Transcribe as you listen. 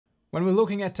When we're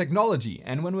looking at technology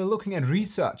and when we're looking at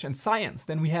research and science,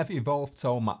 then we have evolved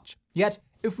so much. Yet,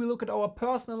 if we look at our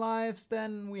personal lives,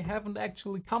 then we haven't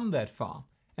actually come that far.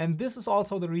 And this is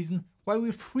also the reason why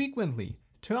we frequently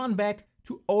turn back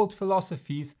to old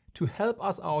philosophies to help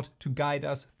us out, to guide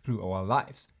us through our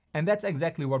lives. And that's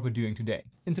exactly what we're doing today.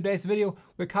 In today's video,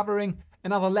 we're covering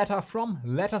another letter from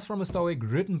Letters from a Stoic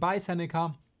written by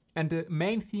Seneca. And the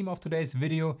main theme of today's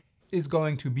video is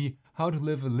going to be how to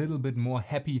live a little bit more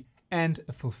happy and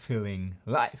a fulfilling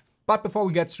life. But before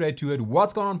we get straight to it,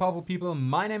 what's going on, powerful people?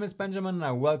 My name is Benjamin and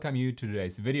I welcome you to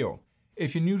today's video.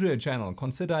 If you're new to the channel,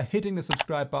 consider hitting the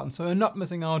subscribe button so you're not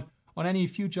missing out on any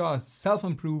future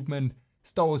self-improvement,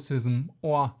 stoicism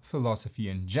or philosophy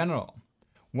in general.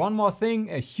 One more thing,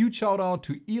 a huge shout out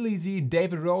to Elise,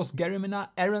 David Rose, Gary Minna,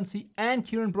 Aaron C and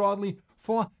Kieran Broadley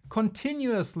for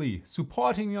continuously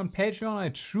supporting me on Patreon. I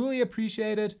truly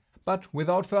appreciate it. But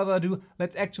without further ado,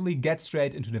 let's actually get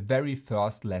straight into the very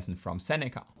first lesson from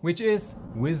Seneca, which is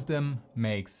wisdom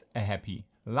makes a happy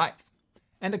life.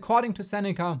 And according to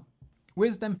Seneca,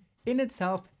 wisdom in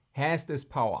itself has this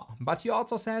power, but he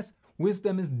also says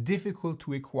wisdom is difficult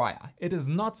to acquire. It is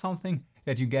not something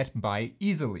that you get by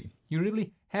easily. You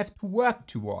really have to work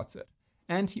towards it.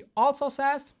 And he also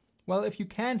says, well, if you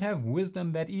can't have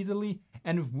wisdom that easily,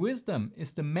 and if wisdom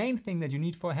is the main thing that you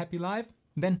need for a happy life,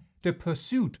 then the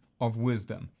pursuit of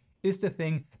wisdom is the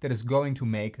thing that is going to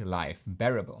make life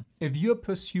bearable. If you're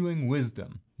pursuing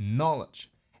wisdom, knowledge,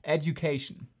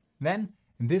 education, then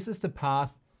this is the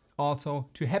path also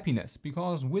to happiness,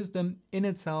 because wisdom in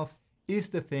itself is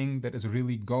the thing that is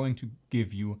really going to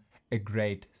give you a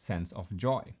great sense of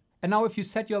joy. And now if you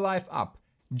set your life up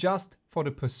just for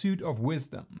the pursuit of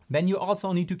wisdom, then you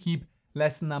also need to keep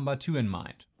lesson number 2 in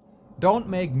mind. Don't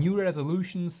make new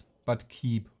resolutions, but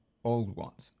keep old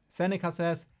ones. Seneca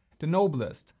says the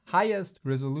noblest, highest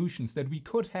resolutions that we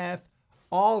could have,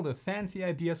 all the fancy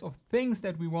ideas of things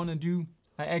that we want to do,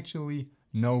 are actually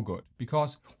no good,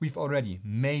 because we've already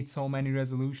made so many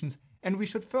resolutions, and we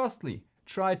should firstly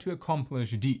try to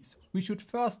accomplish these. We should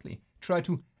firstly try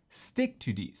to stick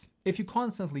to these. If you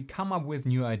constantly come up with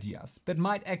new ideas, that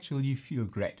might actually feel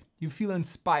great. You feel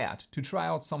inspired to try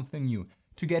out something new,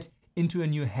 to get into a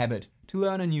new habit, to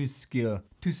learn a new skill,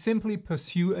 to simply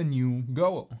pursue a new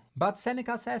goal. But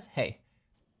Seneca says, hey,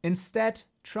 instead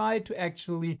try to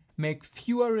actually make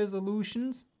fewer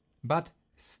resolutions, but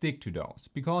stick to those,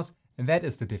 because that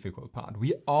is the difficult part.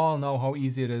 We all know how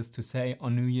easy it is to say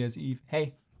on New Year's Eve,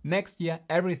 hey, next year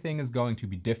everything is going to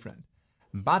be different.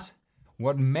 But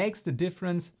what makes the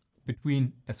difference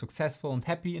between a successful and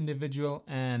happy individual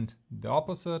and the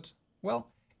opposite? Well,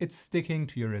 it's sticking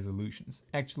to your resolutions,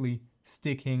 actually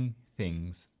sticking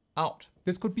things out.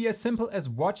 This could be as simple as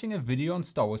watching a video on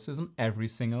Stoicism every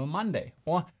single Monday,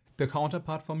 or the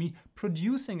counterpart for me,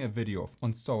 producing a video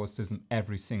on Stoicism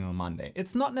every single Monday.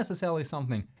 It's not necessarily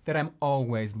something that I'm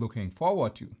always looking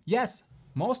forward to. Yes,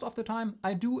 most of the time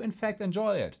I do in fact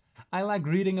enjoy it. I like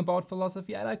reading about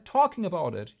philosophy, I like talking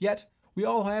about it, yet we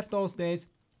all have those days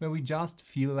where we just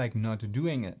feel like not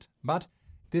doing it. But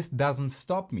this doesn't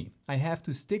stop me. I have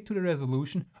to stick to the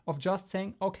resolution of just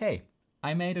saying, okay,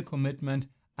 I made a commitment,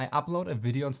 I upload a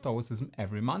video on Stoicism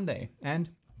every Monday, and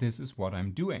this is what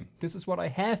I'm doing. This is what I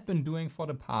have been doing for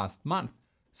the past month,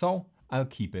 so I'll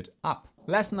keep it up.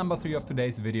 Lesson number 3 of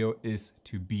today's video is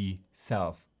to be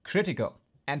self-critical.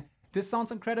 And this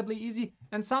sounds incredibly easy,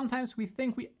 and sometimes we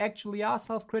think we actually are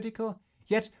self-critical,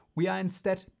 yet we are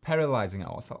instead paralyzing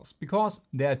ourselves, because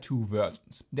there are 2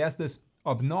 versions. There's this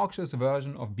obnoxious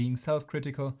version of being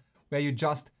self-critical, where you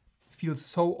just feel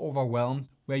so overwhelmed,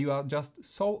 where you are just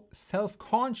so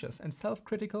self-conscious and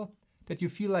self-critical that you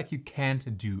feel like you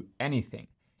can't do anything.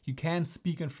 You can't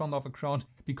speak in front of a crowd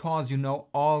because you know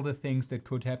all the things that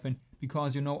could happen,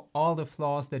 because you know all the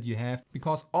flaws that you have,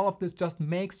 because all of this just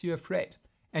makes you afraid.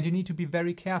 And you need to be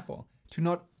very careful to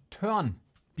not turn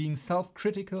being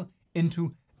self-critical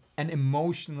into an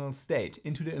emotional state,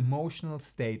 into the emotional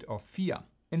state of fear.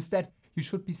 Instead, you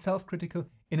should be self-critical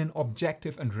in an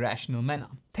objective and rational manner.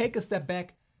 Take a step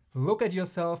back, look at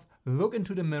yourself, look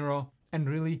into the mirror, and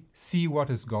really see what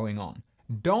is going on.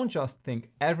 Don't just think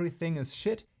everything is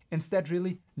shit, instead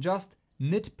really just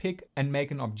nitpick and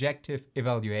make an objective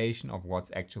evaluation of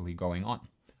what's actually going on.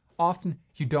 Often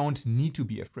you don't need to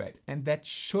be afraid, and that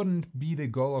shouldn't be the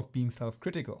goal of being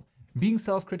self-critical. Being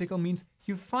self-critical means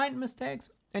you find mistakes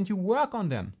and you work on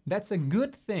them. That's a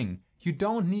good thing. You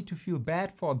don't need to feel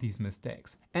bad for these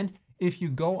mistakes. And if you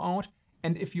go out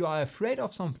and if you are afraid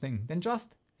of something, then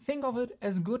just think of it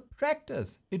as good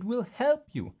practice. It will help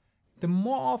you. The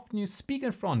more often you speak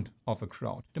in front of a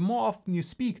crowd, the more often you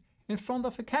speak in front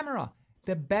of a camera,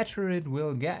 the better it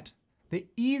will get. the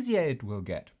easier it will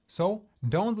get. So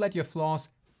don't let your flaws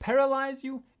paralyze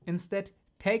you. Instead,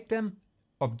 take them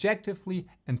objectively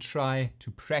and try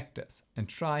to practice and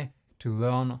try to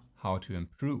learn how to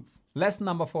improve. Lesson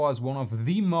number 4 is one of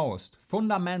the most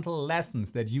fundamental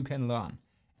lessons that you can learn,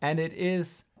 and it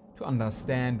is to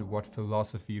understand what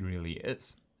philosophy really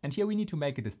is. And here we need to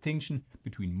make a distinction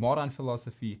between modern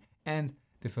philosophy and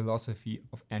the philosophy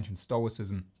of ancient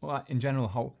Stoicism, or in general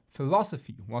how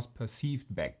philosophy was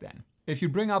perceived back then. If you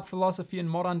bring up philosophy in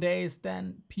modern days,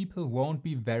 then people won't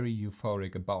be very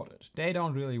euphoric about it. They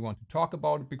don't really want to talk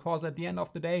about it because at the end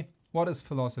of the day, what is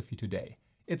philosophy today?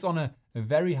 It's on a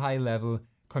very high level,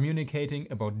 communicating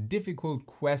about difficult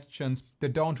questions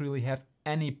that don't really have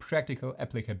any practical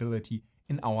applicability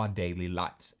in our daily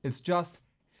lives. It's just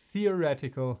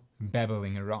theoretical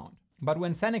babbling around. But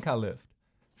when Seneca lived,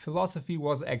 philosophy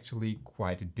was actually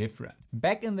quite different.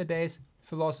 Back in the days,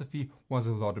 philosophy was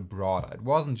a lot broader. It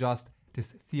wasn't just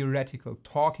this theoretical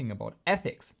talking about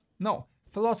ethics. No,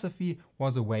 philosophy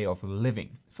was a way of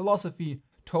living. Philosophy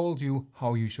told you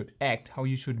how you should act, how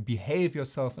you should behave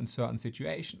yourself in certain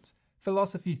situations.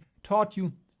 Philosophy taught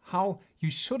you how you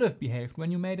should have behaved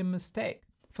when you made a mistake.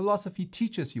 Philosophy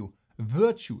teaches you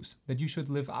virtues that you should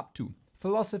live up to.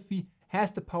 Philosophy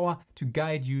has the power to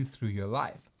guide you through your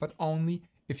life, but only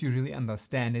if you really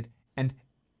understand it and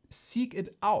seek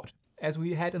it out. As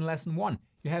we had in lesson 1,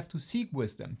 you have to seek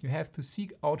wisdom, you have to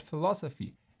seek out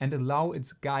philosophy and allow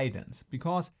its guidance.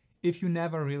 Because if you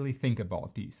never really think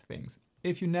about these things,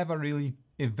 if you never really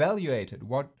evaluated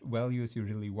what values you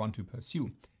really want to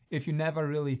pursue, if you never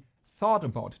really thought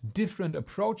about different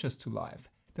approaches to life,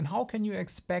 then how can you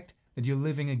expect that you're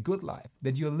living a good life,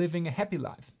 that you're living a happy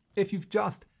life? If you've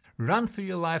just run through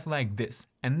your life like this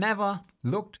and never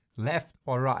looked left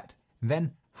or right,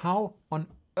 then how on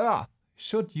earth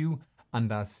should you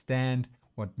understand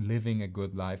what living a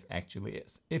good life actually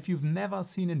is? If you've never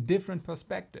seen a different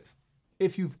perspective,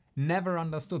 if you've never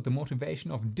understood the motivation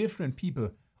of different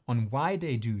people on why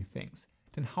they do things,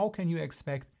 then how can you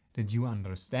expect that you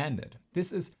understand it?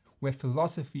 This is where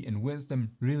philosophy and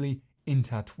wisdom really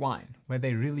intertwine, where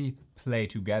they really play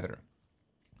together.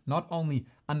 Not only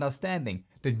understanding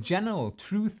the general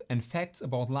truth and facts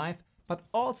about life, but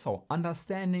also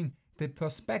understanding the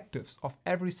perspectives of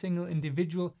every single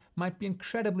individual might be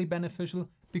incredibly beneficial,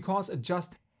 because it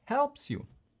just helps you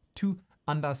to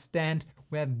understand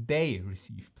where they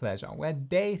receive pleasure, where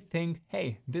they think,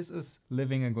 hey, this is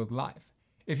living a good life.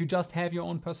 If you just have your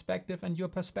own perspective and your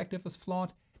perspective is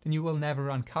flawed, then you will never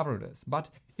uncover this. But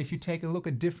if you take a look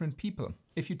at different people,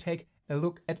 if you take a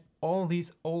look at all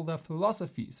these older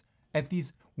philosophies, at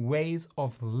these ways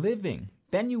of living,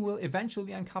 then you will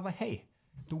eventually uncover, hey,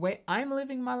 the way I'm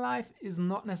living my life is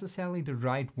not necessarily the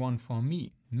right one for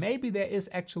me. Maybe there is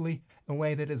actually a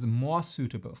way that is more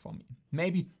suitable for me.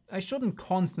 Maybe I shouldn't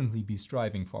constantly be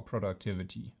striving for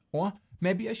productivity. Or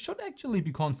maybe I should actually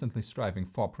be constantly striving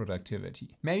for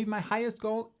productivity. Maybe my highest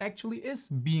goal actually is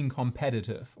being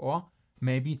competitive. Or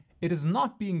maybe it is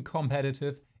not being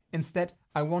competitive. Instead,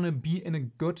 I want to be in a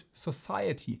good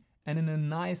society and in a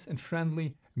nice and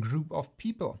friendly group of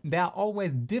people. There are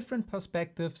always different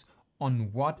perspectives on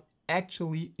what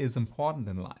actually is important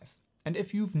in life. And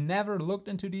if you've never looked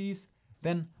into these,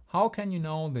 then how can you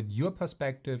know that your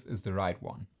perspective is the right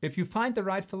one? If you find the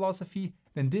right philosophy,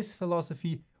 then this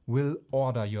philosophy will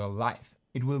order your life.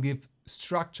 It will give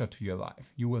structure to your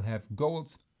life. You will have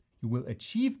goals. You will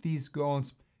achieve these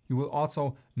goals. You will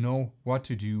also know what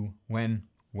to do, when,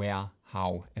 where,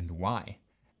 how, and why.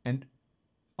 And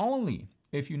only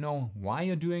if you know why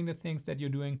you're doing the things that you're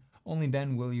doing, only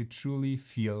then will you truly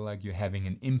feel like you're having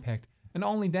an impact. And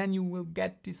only then you will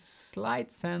get this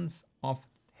slight sense of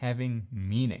having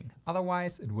meaning.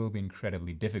 Otherwise, it will be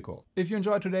incredibly difficult. If you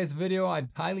enjoyed today's video, I'd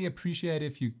highly appreciate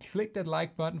if you click that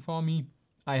like button for me.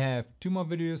 I have 2 more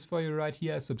videos for you right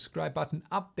here, a subscribe button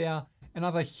up there.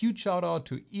 Another huge shout out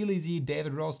to Elise,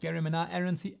 David Rose, Gary Minnar,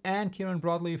 Aaron C, and Kieran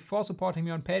Broadley for supporting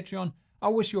me on Patreon. I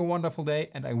wish you a wonderful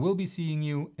day, and I will be seeing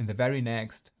you in the very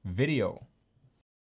next video.